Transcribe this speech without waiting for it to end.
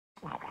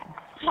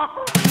Okay,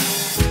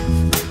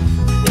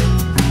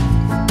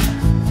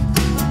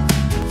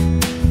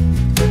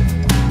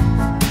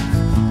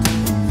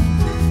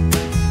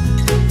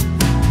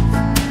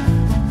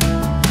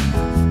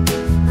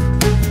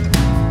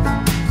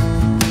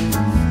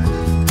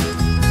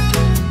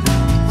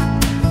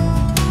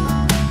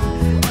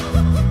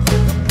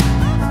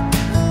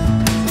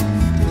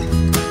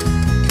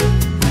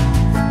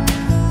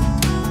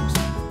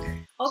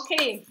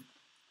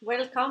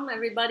 welcome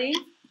everybody.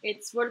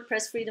 It's World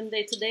Press Freedom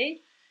Day today,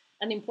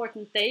 an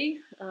important day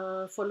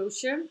for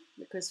Loesje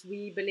because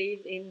we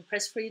believe in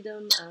press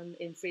freedom and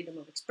in freedom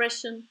of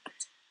expression.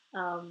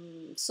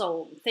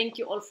 So thank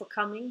you all for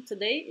coming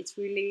today. It's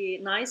really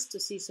nice to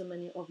see so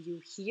many of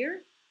you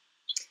here.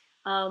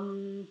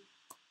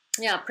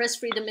 Yeah, press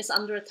freedom is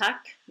under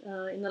attack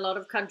in a lot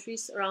of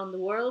countries around the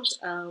world,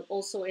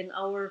 also in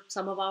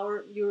some of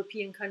our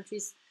European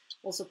countries.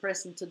 Also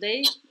present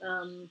today.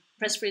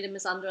 Press freedom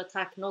is under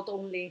attack not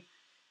only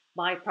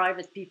by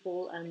private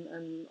people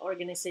and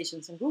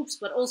organizations and groups,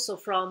 but also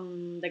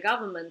from the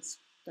governments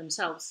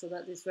themselves. So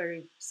that is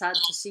very sad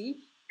to see.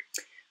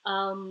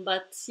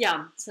 But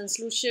yeah, since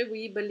Loesje,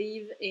 we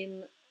believe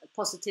in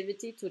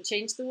positivity to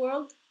change the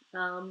world.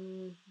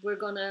 We're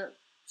gonna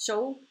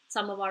show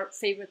some of our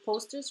favorite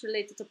posters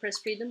related to press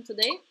freedom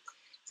today.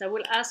 So I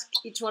will ask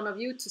each one of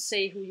you to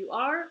say who you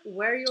are,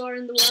 where you are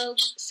in the world,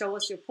 show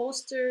us your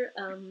poster,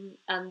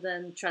 and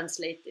then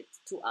translate it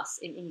to us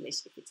in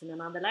English if it's in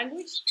another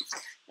language.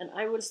 And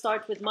I will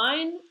start with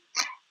mine.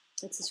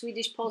 It's a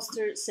Swedish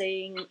poster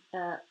saying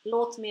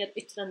 "Låt mer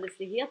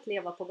yttrandefrihet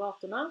leva på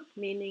gatorna,"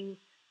 meaning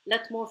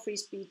let more free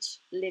speech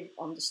live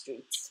on the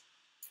streets.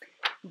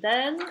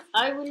 Then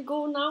I will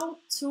go now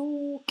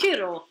to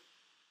Kiro.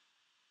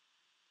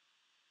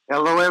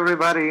 Hello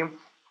everybody.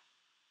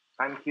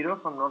 I'm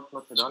Kiro from North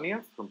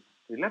Macedonia, from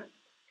Chile,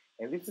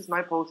 and this is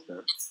my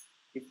poster.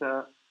 It's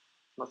a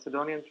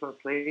Macedonian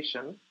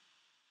translation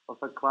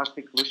of a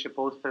classic Loesje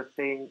poster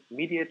saying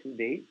media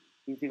today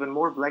is even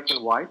more black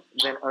and white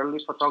than early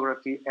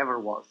photography ever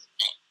was.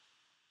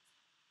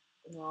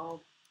 Wow.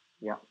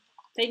 Yeah.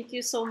 Thank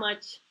you so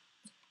much.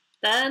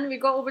 Then we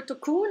go over to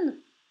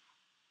Koen.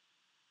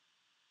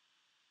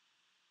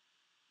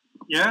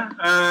 Yeah,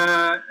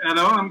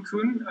 hello, I'm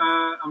Koen.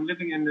 I'm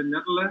living in the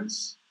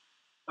Netherlands.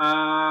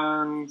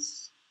 And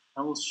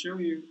I will show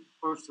you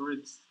a poster.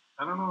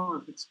 I don't know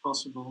if it's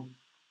possible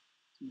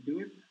to do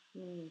it.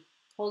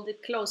 Hold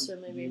it closer,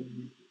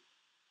 maybe.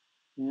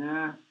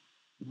 Yeah,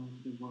 I don't know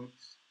if it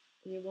works.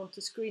 You want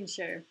to screen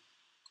share?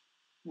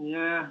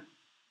 Yeah.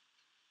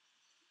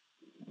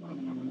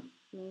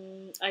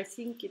 I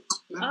think it.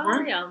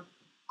 Work? Yeah.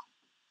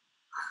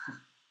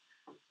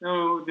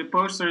 So the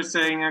poster is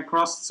saying,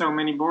 "Across so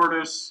many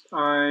borders,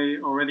 I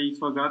already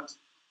forgot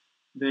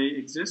they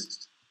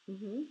exist."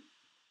 Mm-hmm.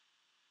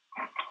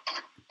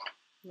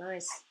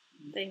 Nice,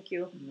 thank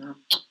you. Yeah.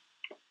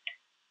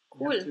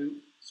 Cool.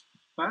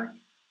 Back.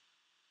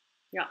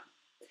 Yeah.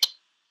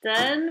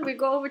 Then we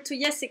go over to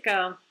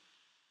Jessica.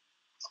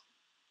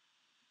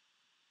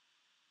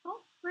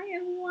 Oh, hi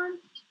everyone.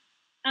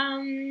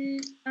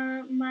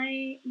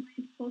 My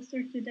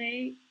poster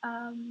today.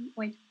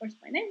 Wait, first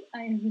my name.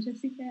 I am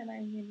Jessica and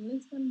I'm in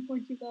Lisbon,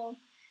 Portugal.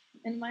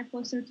 And my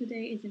poster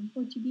today is in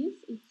Portuguese.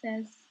 It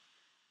says,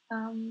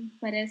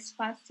 "Parece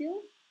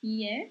fácil,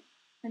 e é,"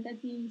 and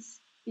that means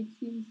it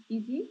seems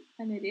easy,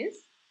 and it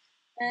is.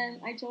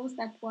 And I chose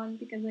that one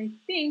because I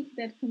think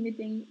that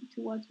committing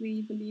to what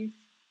we believe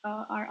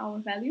are our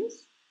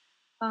values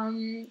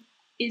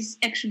is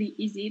actually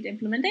easy. The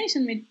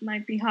implementation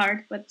might be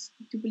hard, but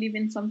to believe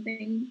in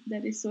something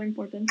that is so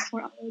important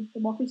for our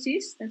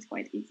democracies, that's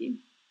quite easy.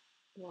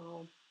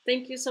 Wow.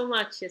 Thank you so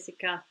much,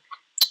 Jessica.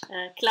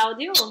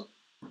 Claudio?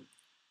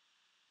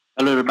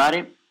 Hello,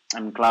 everybody.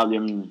 I'm Claudio.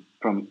 I'm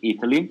from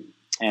Italy.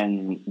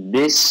 And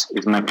this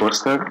is my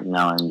poster.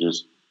 Now I'm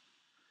just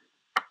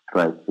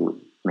try to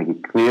make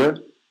it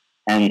clear.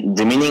 And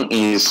the meaning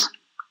is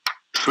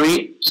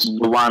free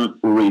the one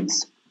who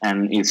reads.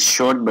 And it's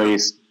short, but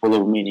it's full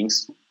of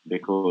meanings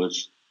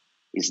because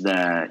it's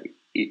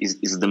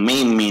the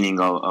main meaning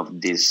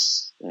of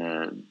this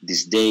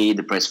this day,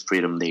 the Press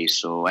Freedom Day.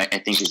 So I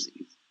think it's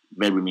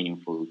very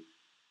meaningful.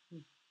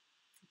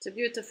 It's a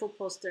beautiful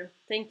poster.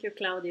 Thank you,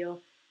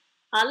 Claudio.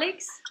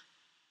 Alex?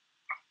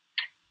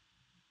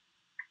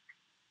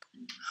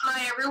 Hi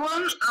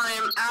everyone,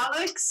 I'm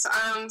Alex.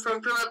 I'm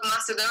from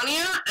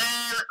Macedonia,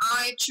 and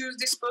I choose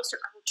this poster.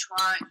 I will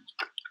try.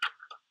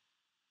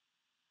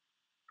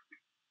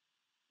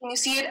 Can you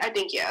see it? I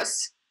think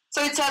yes.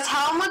 So it says,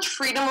 "How much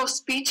freedom of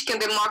speech can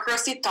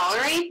democracy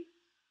tolerate?"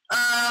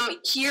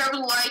 Here I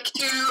would like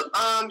to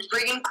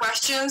bring in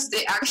questions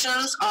the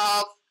actions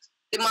of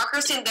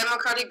democracy and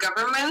democratic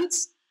governments,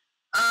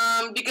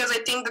 because I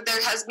think that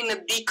there has been a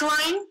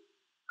decline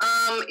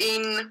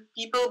in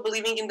people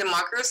believing in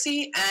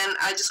democracy, and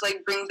I just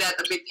like bring that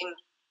a bit in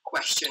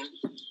question.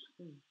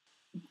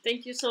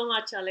 Thank you so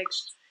much, Alex.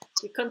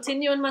 We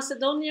continue in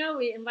Macedonia.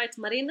 We invite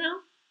Marina.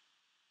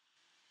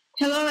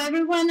 Hello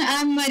everyone,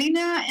 I'm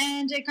Marina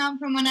and I come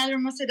from another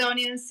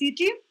Macedonian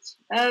city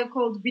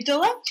called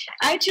Bitola.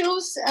 I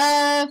chose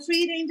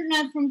free the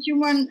internet from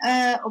human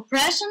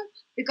oppression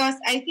because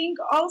I think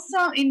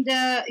also in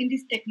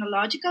this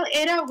technological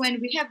era,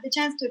 when we have the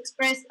chance to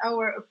express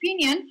our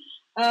opinion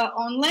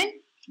online,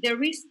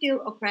 there is still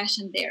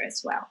oppression there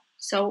as well.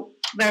 So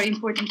very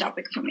important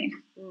topic for me.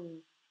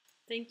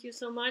 Thank you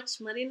so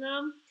much,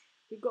 Marina.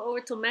 We go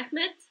over to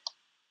Mehmet.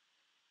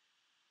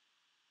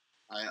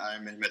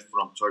 I'm Mehmet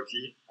from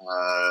Turkey.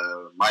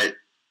 My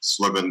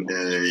slogan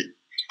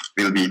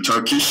will be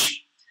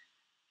Turkish.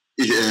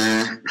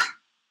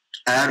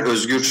 Eğer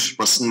özgür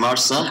basın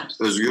varsa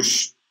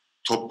özgür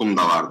toplum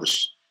da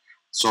vardır.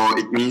 So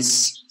it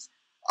means,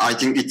 I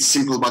think it's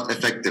simple but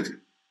effective.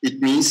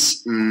 It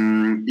means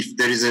if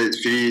there is a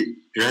free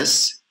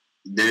press,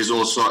 there is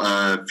also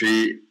a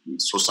free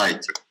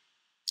society.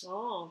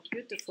 Oh,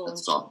 beautiful.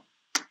 That's all.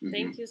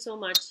 Thank you so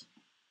much.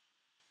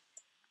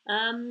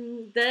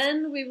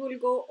 Then we will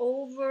go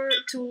over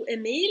to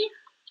Emil.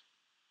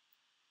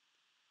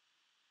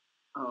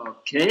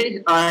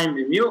 Okay, I'm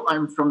Emil.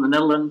 I'm from the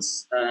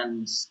Netherlands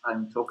and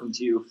I'm talking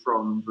to you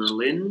from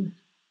Berlin.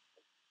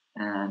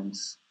 And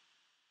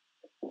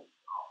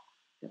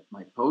get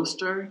my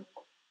poster.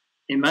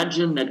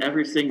 Imagine that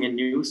everything in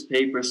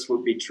newspapers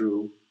would be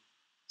true.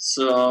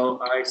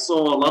 So I saw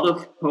a lot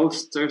of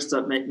posters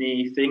that made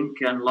me think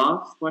and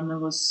laugh when I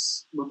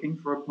was looking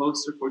for a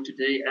poster for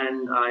today,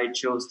 and I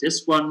chose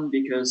this one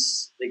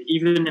because, like,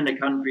 even in the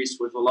countries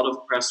with a lot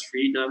of press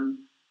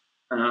freedom,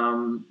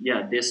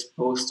 this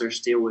poster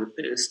still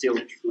true, still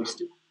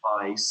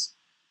applies.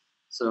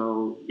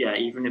 So yeah,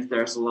 even if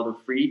there's a lot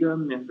of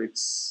freedom, if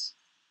it's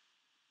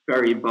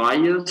very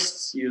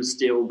biased, you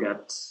still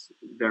get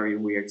very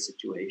weird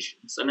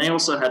situations. And I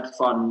also had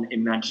fun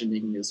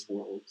imagining this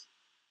world.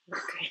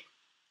 Okay.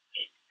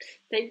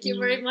 Thank you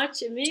very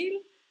much,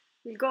 Emil.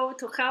 We'll go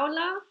to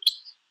Jaula.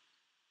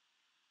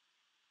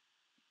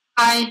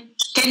 Hi,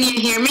 can you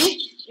hear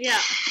me? Yeah.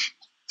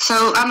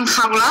 So I'm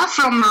Jaula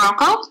from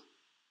Morocco.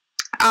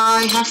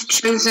 I have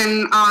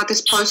chosen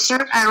this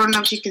poster. I don't know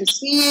if you can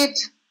see it.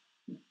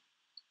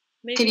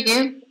 Maybe, can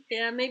you?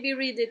 Yeah, maybe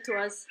read it to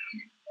us.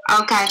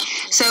 Okay.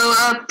 So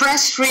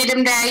Press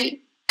Freedom Day,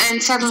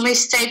 and suddenly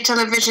state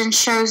television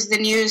shows the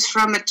news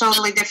from a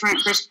totally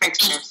different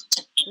perspective.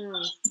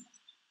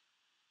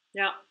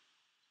 Yeah,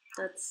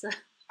 that's.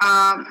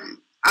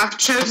 I've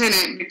chosen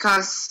it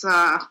because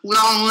we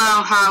all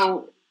know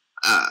how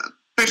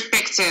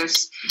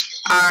perspectives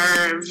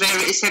are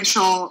very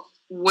essential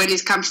when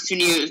it comes to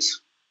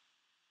news.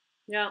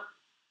 Yeah.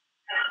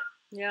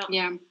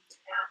 Yeah.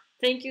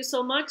 Thank you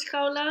so much,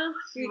 Jaula.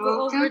 We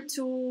go over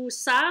to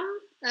Sam,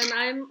 and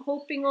I'm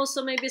hoping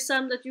also maybe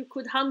Sam that you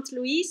could hunt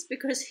Luis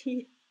because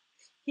he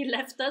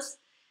left us.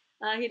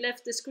 He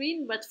left the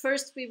screen, but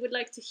first we would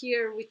like to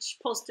hear which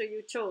poster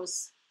you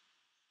chose.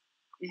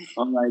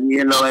 Alrighty,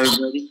 hello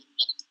everybody.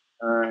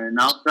 And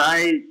I'll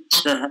try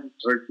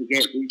to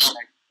get these.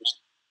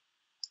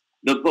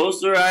 The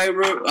poster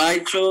I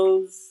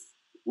chose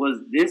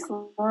was this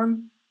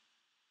one,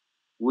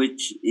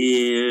 which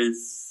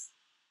is,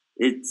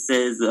 it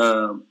says,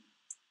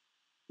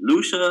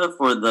 Loesje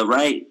for the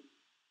right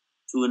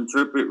to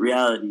interpret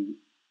reality.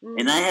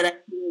 And I had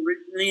actually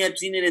originally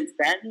seen it in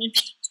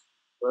Spanish,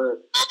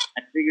 but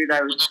I figured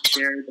I would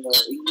share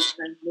the English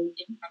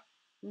translation.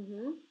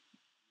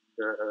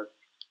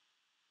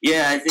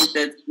 Yeah, I think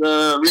that's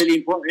really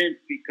important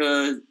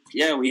because,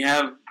 yeah, we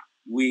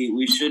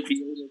should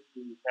be able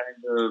to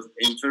kind of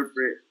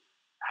interpret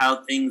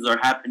how things are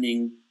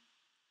happening.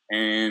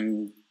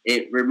 And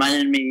it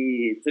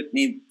took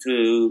me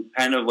to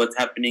kind of what's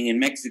happening in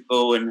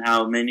Mexico and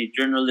how many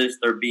journalists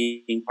are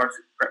being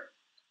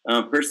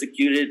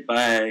persecuted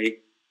by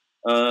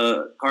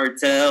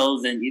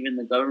cartels and even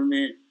the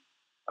government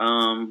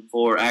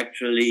for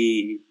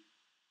actually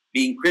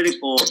being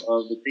critical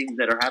of the things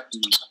that are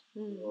happening.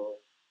 So,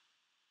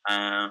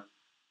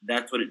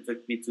 that's what it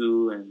took me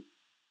to, and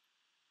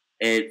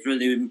it's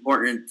really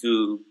important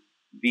to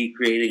be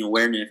creating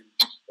awareness.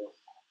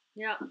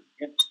 Yeah.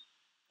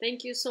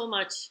 Thank you so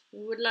much.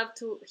 We would love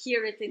to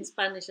hear it in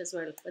Spanish as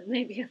well, but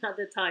maybe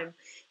another time.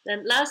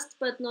 Then last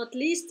but not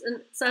least,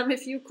 and Sam,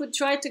 if you could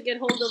try to get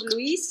hold of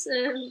Luis,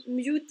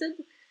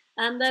 muted,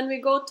 and then we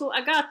go to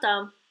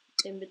Agata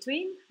in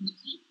between.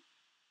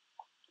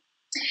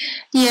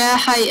 Yeah,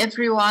 hi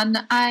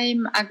everyone.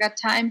 I'm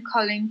Agata. I'm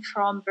calling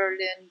from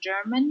Berlin,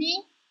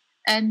 Germany.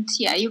 And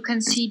yeah, you can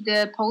see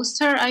the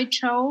poster I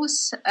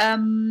chose.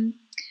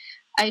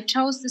 I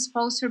chose this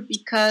poster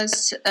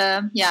because,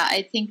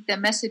 I think the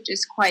message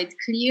is quite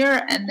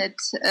clear, and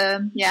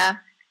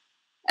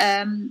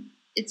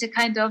it's a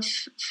kind of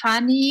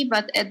funny,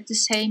 but at the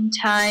same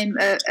time,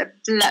 a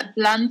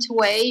blunt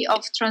way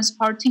of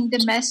transporting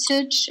the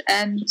message.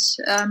 And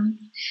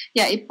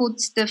it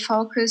puts the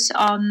focus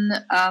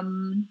on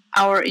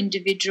our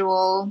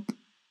individual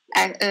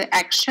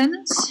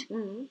actions.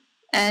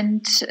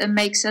 And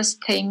makes us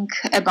think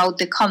about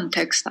the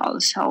context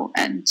also.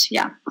 And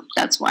yeah,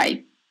 that's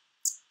why.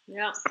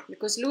 Yeah,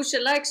 because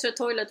Loesje likes her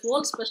toilet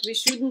walls, but we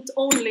shouldn't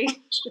only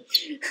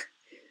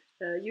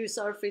use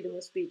our freedom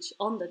of speech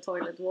on the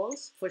toilet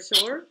walls, for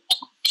sure.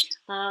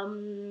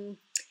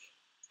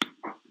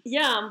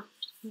 Yeah,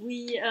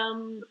 we.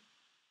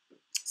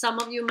 Some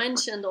of you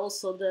mentioned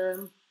also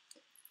the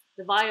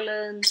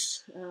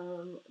violence,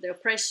 the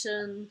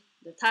oppression,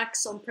 the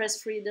attacks on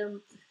press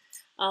freedom.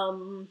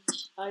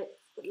 I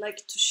would like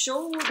to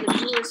show the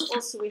viewers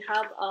also we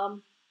have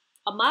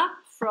a map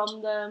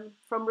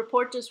from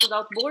Reporters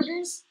Without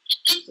Borders,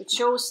 which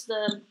shows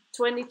the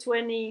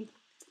 2020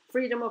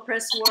 freedom of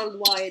press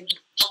worldwide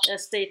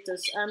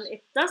status, and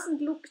it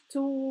doesn't look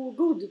too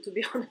good, to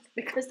be honest,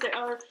 because there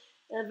are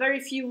very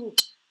few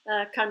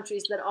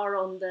countries that are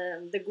on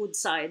the good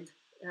side,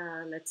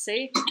 let's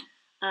say,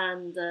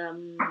 and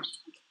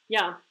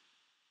yeah.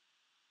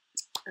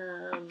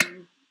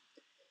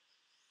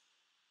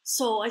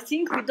 So I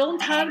think we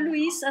don't have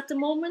Louise at the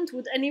moment.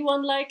 Would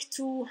anyone like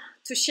to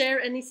share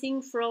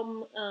anything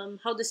from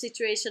how the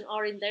situation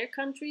are in their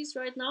countries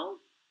right now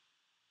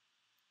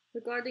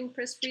regarding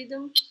press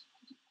freedom?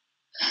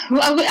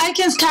 Well, I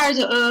can start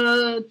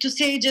to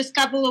say just a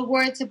couple of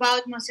words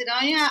about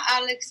Macedonia.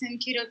 Alex and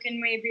Kiro can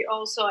maybe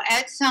also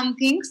add some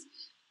things.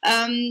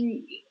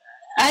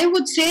 I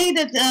would say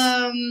that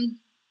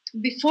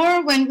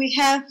before, when we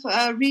have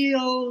a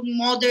real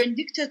modern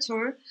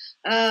dictator,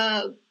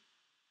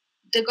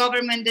 the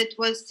government that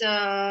was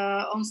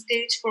on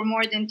stage for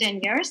more than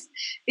 10 years.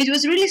 It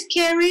was really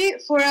scary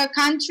for a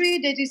country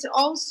that is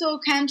also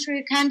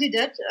country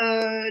candidate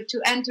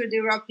to enter the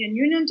European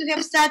Union to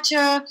have such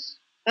a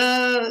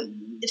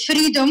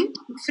freedom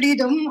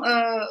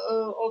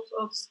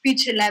of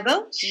speech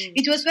level.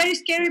 It was very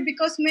scary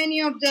because many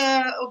of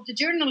the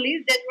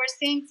journalists that were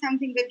saying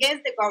something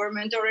against the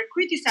government or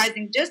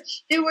criticizing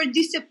just, they were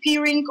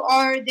disappearing,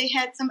 or they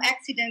had some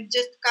accident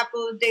just a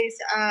couple of days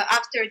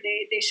after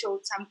they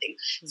showed something.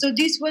 So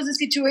this was a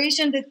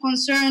situation that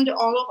concerned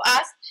all of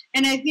us,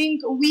 and I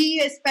think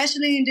we,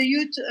 especially in the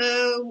youth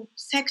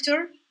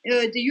sector,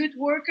 the youth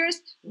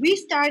workers, we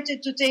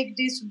started to take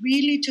this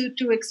really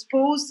to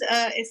expose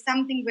as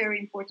something very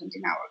important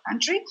in our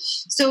country.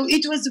 So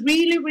it was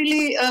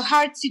really a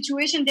hard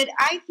situation that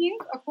I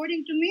think,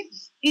 according to me,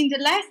 in the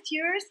last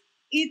years,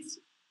 it's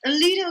a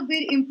little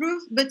bit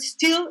improved, but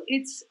still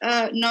it's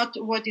not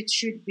what it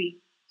should be.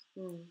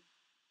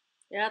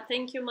 Yeah,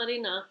 thank you,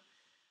 Marina.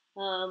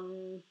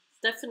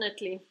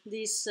 Definitely,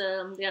 these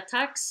the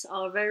attacks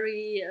are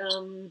very,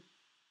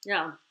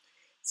 yeah,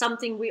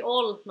 something we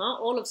all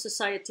of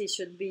society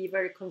should be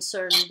very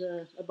concerned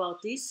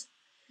about this.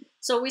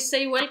 So we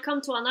say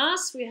welcome to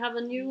Anas. We have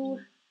a new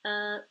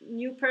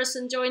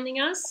person joining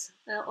us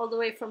all the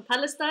way from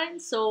Palestine.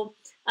 So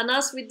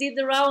Anas, we did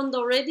the round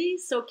already.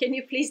 So can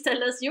you please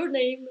tell us your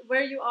name,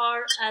 where you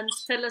are, and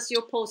tell us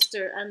your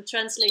poster and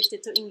translate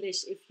it to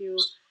English if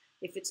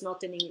it's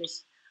not in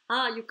English.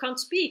 You can't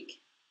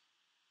speak.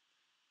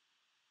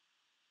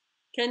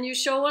 Can you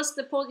show us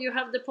you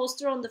have the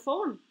poster on the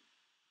phone?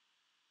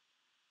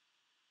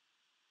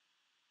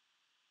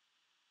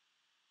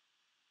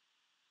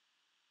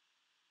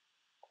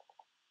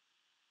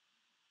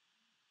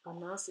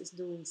 Anas is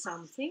doing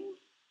something.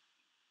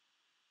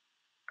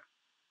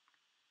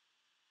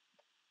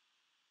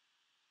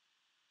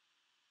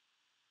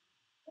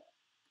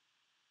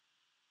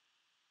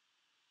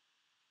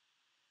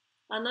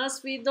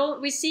 Anas,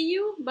 we see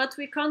you, but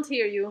we can't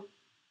hear you.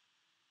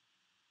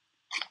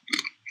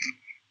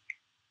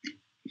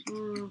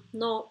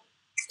 No,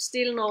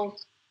 still no.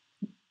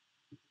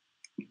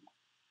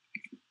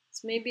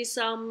 It's maybe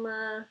some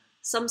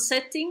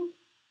setting.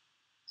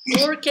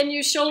 Or can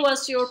you show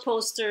us your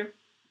poster?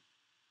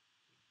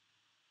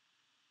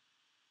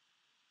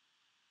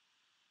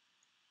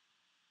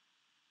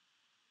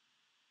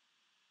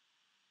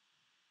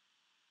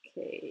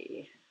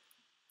 Okay.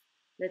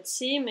 Let's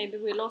see, maybe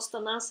we lost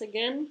Anas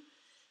again.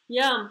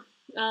 Yeah,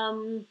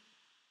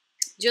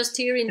 just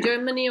here in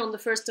Germany on the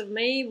 1st of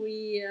May,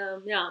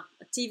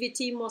 a TV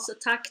team was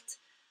attacked,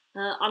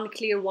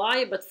 unclear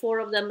why, but 4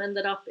 of them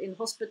ended up in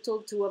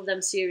hospital, 2 of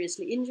them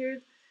seriously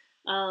injured.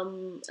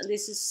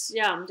 This is,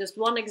 just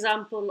one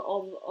example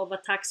of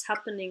attacks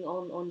happening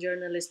on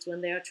journalists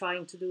when they are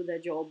trying to do their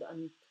job.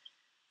 And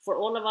for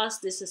all of us,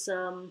 this is,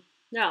 a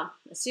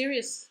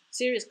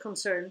serious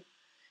concern.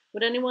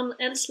 Would anyone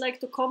else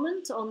like to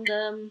comment on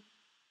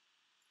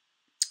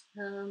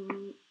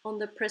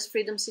the press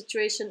freedom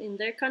situation in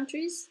their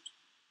countries?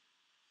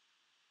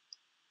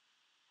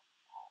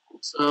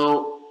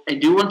 So I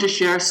do want to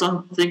share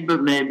something,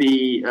 but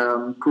maybe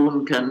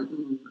Koen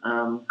can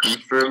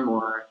confirm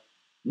or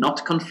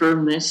not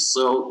confirm this.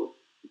 So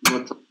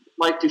what I'd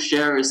like to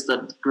share is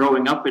that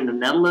growing up in the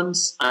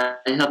Netherlands, I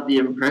had the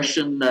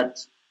impression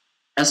that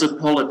as a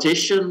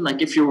politician, like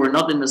if you were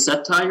not in the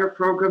satire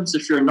programs,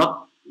 if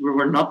we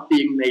were not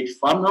being made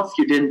fun of,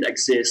 you didn't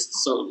exist.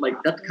 So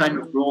like that kind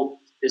of role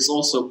is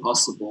also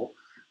possible.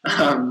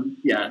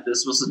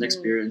 This was an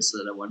experience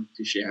that I wanted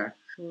to share.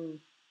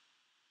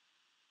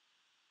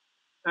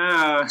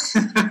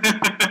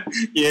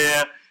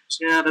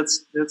 Yeah,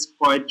 that's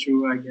quite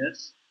true, I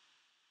guess.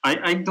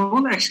 I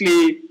don't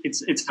actually.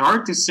 It's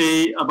hard to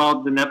say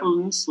about the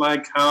Netherlands,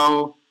 like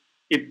how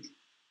it.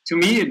 To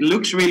me, it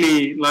looks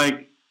really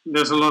like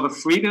there's a lot of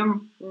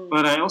freedom,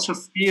 but I also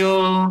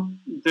feel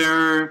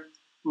there's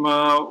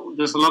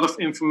a lot of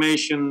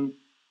information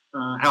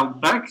held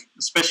back,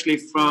 especially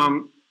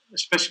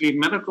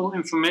medical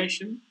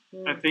information.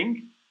 I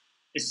think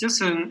it's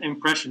just an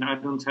impression. I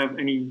don't have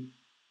any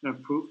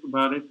proof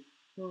about it,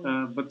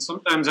 but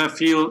sometimes I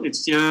feel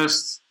it's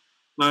just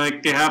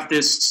like they have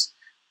this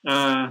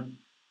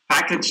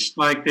package,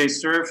 like they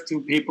serve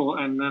to people,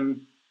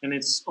 and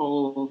it's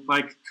all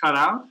like cut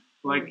out,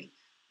 like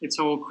it's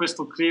all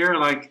crystal clear.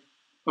 Like,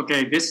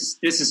 okay, this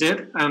is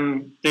it,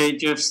 and they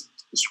just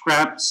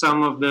scrap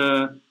some of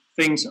the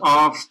things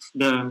off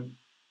the.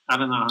 I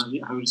don't know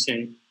how to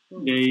say.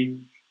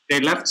 They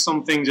left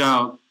some things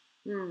out.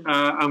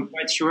 I'm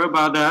quite sure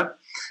about that,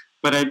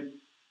 but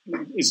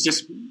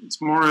it's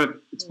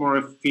more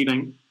a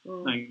feeling,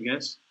 I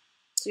guess.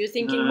 So you're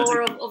thinking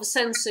more of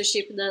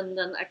censorship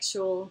than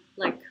actual,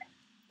 like,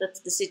 that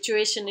the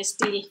situation is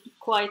still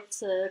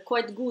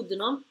quite good,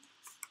 no?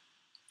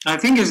 I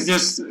think it's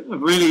just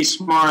really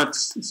smart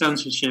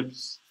censorship.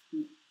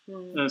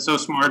 So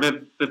smart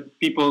that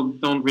people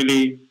don't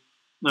really,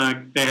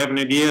 like, they have an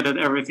idea that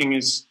everything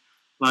is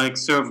like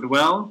served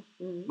well,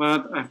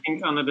 but I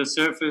think under the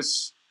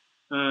surface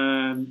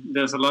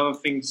there's a lot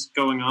of things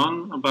going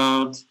on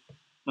about,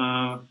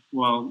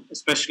 well,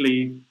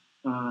 especially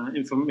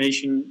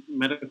information,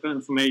 medical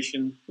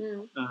information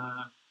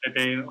that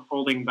they are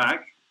holding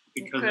back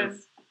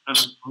because of I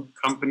don't know,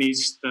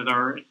 companies that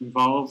are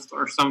involved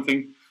or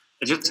something.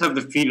 I just have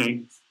the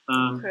feeling,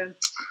 and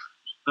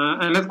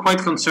that quite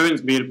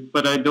concerns me.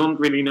 But I don't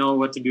really know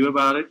what to do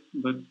about it.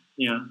 But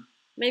yeah,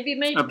 maybe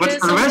make. But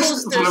for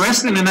the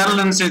rest in the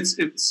Netherlands, it's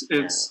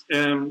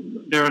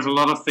there's a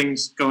lot of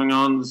things going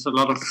on. There's a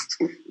lot of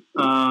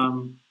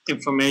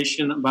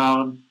information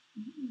about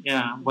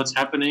what's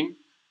happening.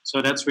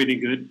 So that's really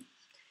good.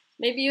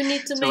 Maybe you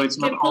need to make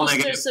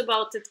posters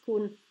about it,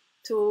 Koen,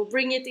 to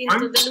bring it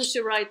into the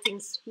Loesje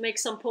writings. Make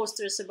some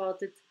posters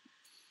about it.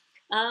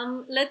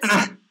 Let's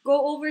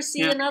go over,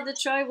 see another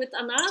try with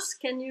Anas.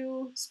 Can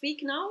you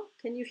speak now?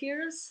 Can you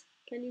hear us?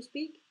 Can you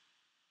speak?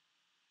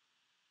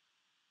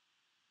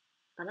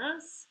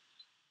 Anas?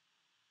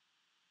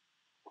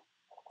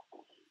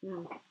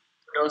 For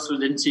those who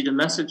didn't see the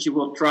message, you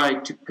will try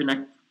to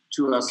connect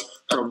to us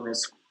from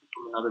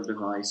another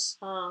device.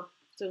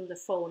 To the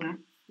phone.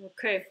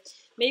 Okay.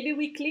 Maybe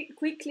we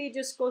quickly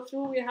just go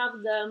through. We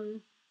have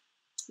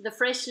the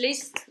fresh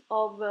list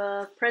of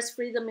press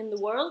freedom in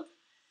the world.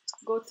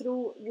 Go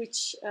through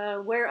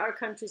where our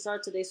countries are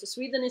today. So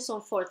Sweden is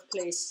on 4th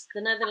place,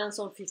 the Netherlands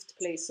on 5th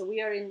place. So we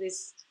are in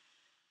this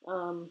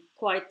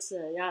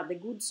the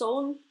good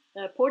zone.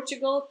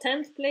 Portugal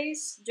 10th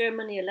place,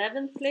 Germany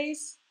 11th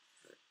place.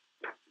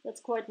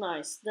 That's quite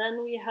nice.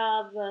 Then we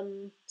have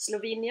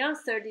Slovenia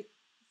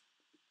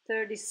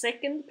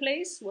 32nd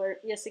place, where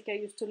Jessica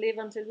used to live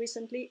until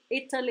recently.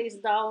 Italy is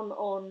down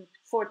on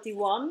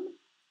 41.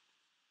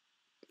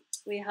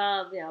 We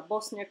have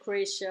Bosnia,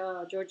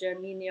 Croatia, Georgia,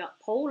 Armenia,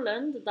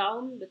 Poland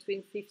down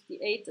between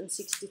 58 and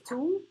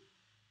 62.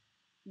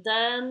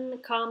 Then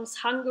comes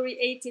Hungary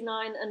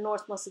 89 and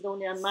North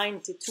Macedonia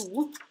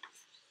 92.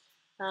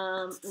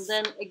 And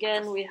then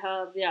again we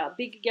have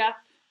big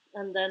gap,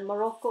 and then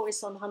Morocco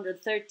is on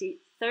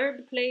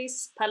 133rd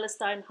place,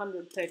 Palestine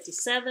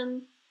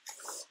 137,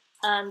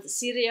 and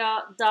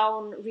Syria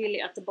down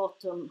really at the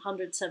bottom,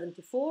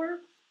 174.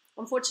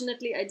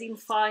 Unfortunately, I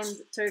didn't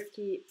find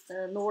Turkey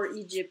nor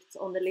Egypt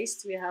on the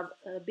list. We have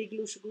a big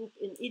Loesje group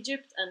in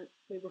Egypt, and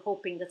we were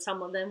hoping that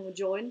some of them would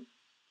join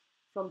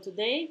from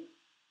today.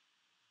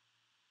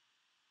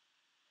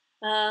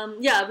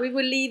 We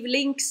will leave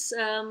links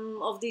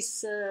of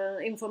this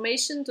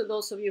information to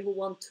those of you who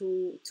want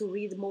to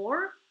read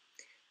more.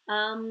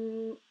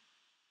 Let's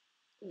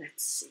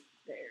see,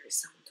 there is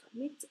someone to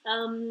admit.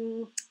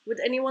 Would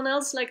anyone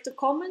else like to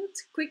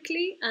comment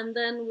quickly, and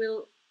then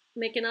we'll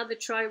make another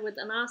try with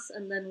Anas,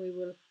 and then we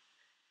will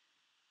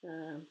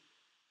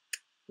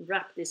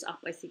wrap this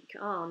up, I think.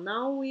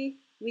 Now we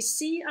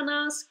see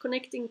Anas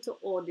connecting to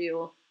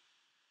audio.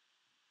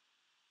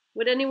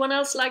 Would anyone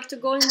else like to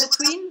go in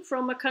between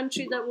from a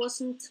country that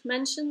wasn't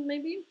mentioned,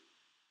 maybe?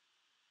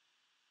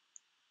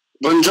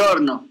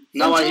 Buongiorno.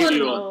 Now I hear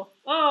you.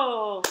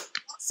 Oh,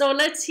 so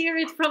let's hear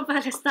it from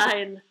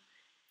Palestine.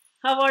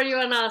 How are you,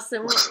 Anas?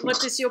 And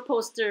what is your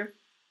poster?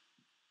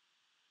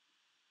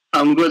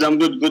 I'm good.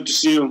 Good to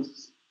see you.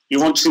 You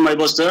want to see my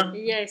poster?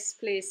 Yes,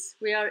 please.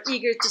 We are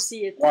eager to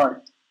see it.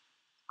 Right.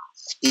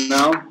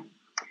 Now,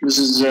 this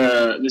is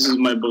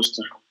my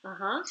poster.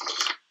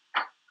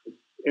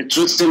 It's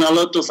written a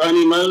lot of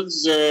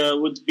animals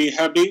would be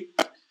happy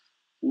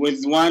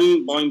with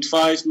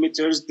 1.5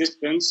 meters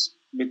distance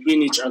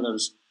between each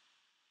others.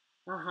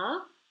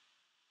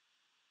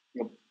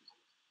 Yep.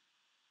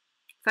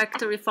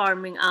 Factory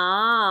farming.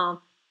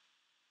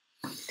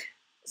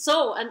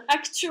 So an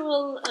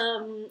actual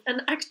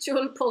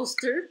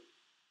poster.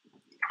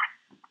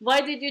 Why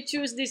did you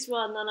choose this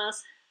one,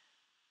 Anas?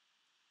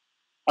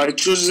 I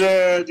choose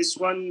this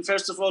one.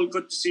 First of all,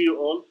 good to see you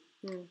all.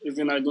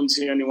 Even I don't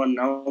see anyone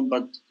now,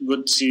 but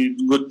good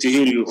to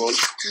hear you all.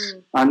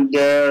 And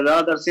the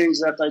other things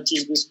that I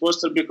choose this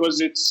poster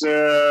because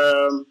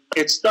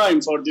it's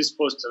time for this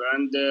poster,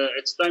 and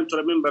it's time to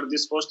remember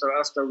this poster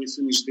after we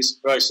finish this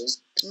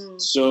crisis.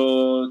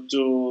 So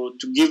to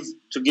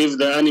give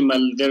the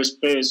animal their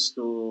space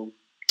to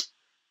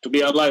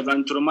be alive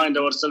and to remind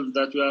ourselves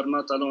that we are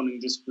not alone in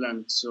this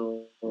planet.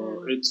 So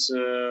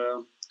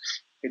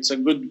it's a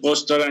good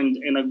poster and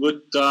in a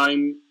good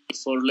time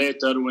for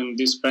later when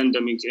this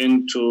pandemic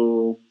ends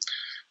to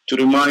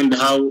remind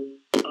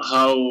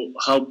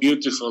how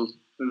beautiful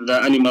the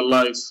animal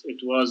life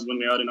it was when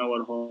we are in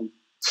our home,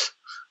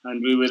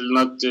 and we will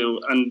not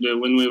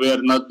when we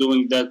were not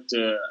doing that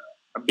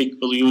a big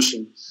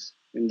pollution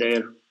in the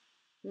air.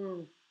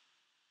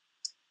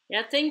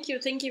 Yeah, thank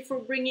you for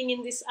bringing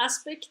in this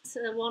aspect.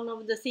 One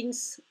of the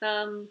things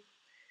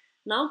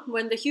now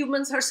when the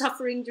humans are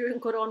suffering during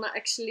Corona,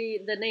 actually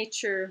the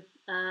nature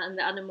and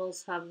the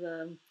animals have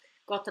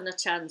gotten a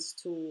chance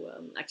to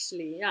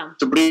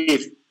to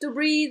breathe,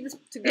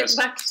 to get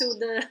back to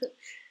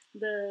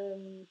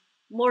the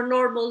more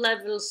normal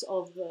levels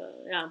of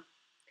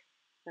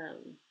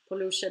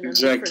pollution and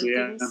different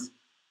things.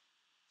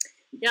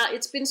 Yeah,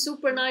 it's been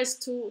super nice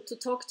to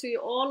talk to you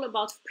all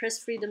about press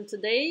freedom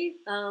today.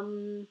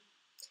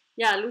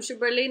 Loesje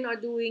Berlin are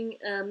doing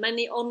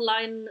many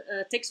online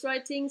text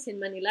writings in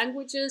many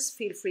languages.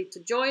 Feel free to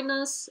join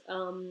us.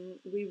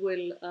 We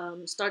will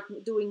start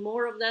doing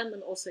more of them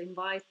and also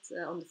invite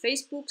on the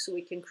Facebook so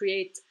we can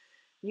create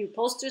new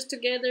posters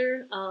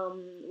together.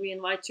 We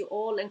invite you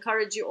all,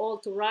 encourage you all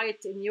to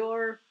write in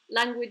your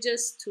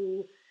languages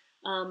to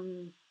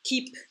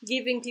keep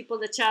giving people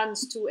the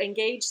chance to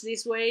engage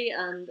this way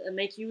and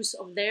make use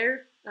of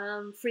their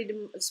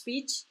freedom of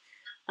speech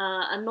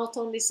and not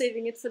only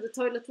saving it for the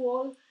toilet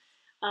wall.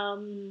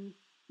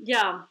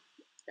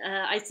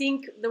 I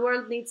think the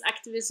world needs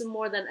activism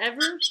more than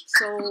ever.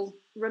 So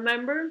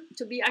remember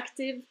to be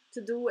active,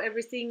 to do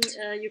everything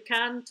you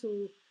can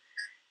to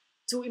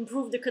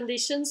improve the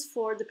conditions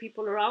for the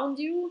people around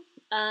you.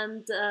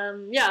 And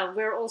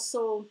we're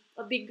also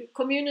a big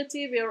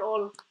community. We're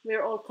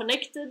all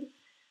connected.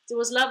 It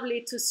was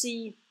lovely to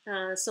see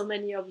so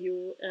many of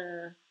you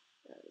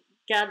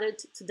gathered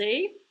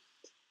today.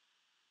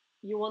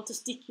 You want to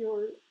stick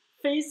your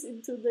face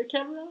into the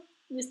camera,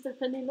 Mr.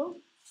 Penino?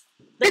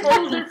 The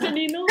older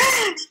Penino?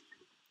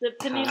 The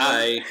Penino.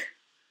 Hi.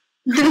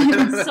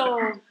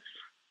 So,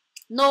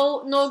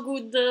 no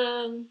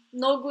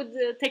good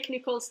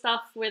technical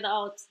stuff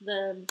without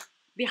the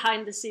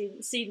behind the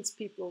scenes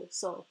people.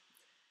 So,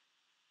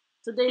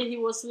 today he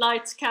was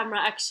lights, camera,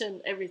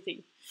 action,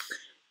 everything.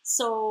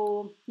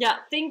 So,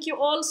 thank you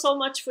all so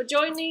much for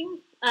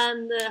joining,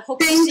 and hope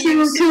to see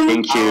you soon.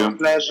 Thank you. Our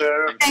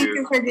pleasure. Thank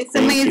you for this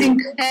amazing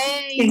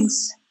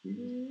things.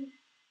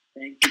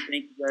 Thank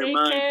you very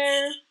much. Take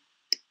care.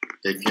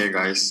 Take care,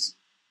 guys.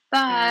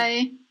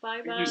 Bye.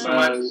 Bye. Thank you so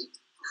much.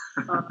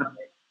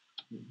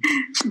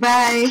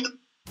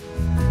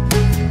 Bye.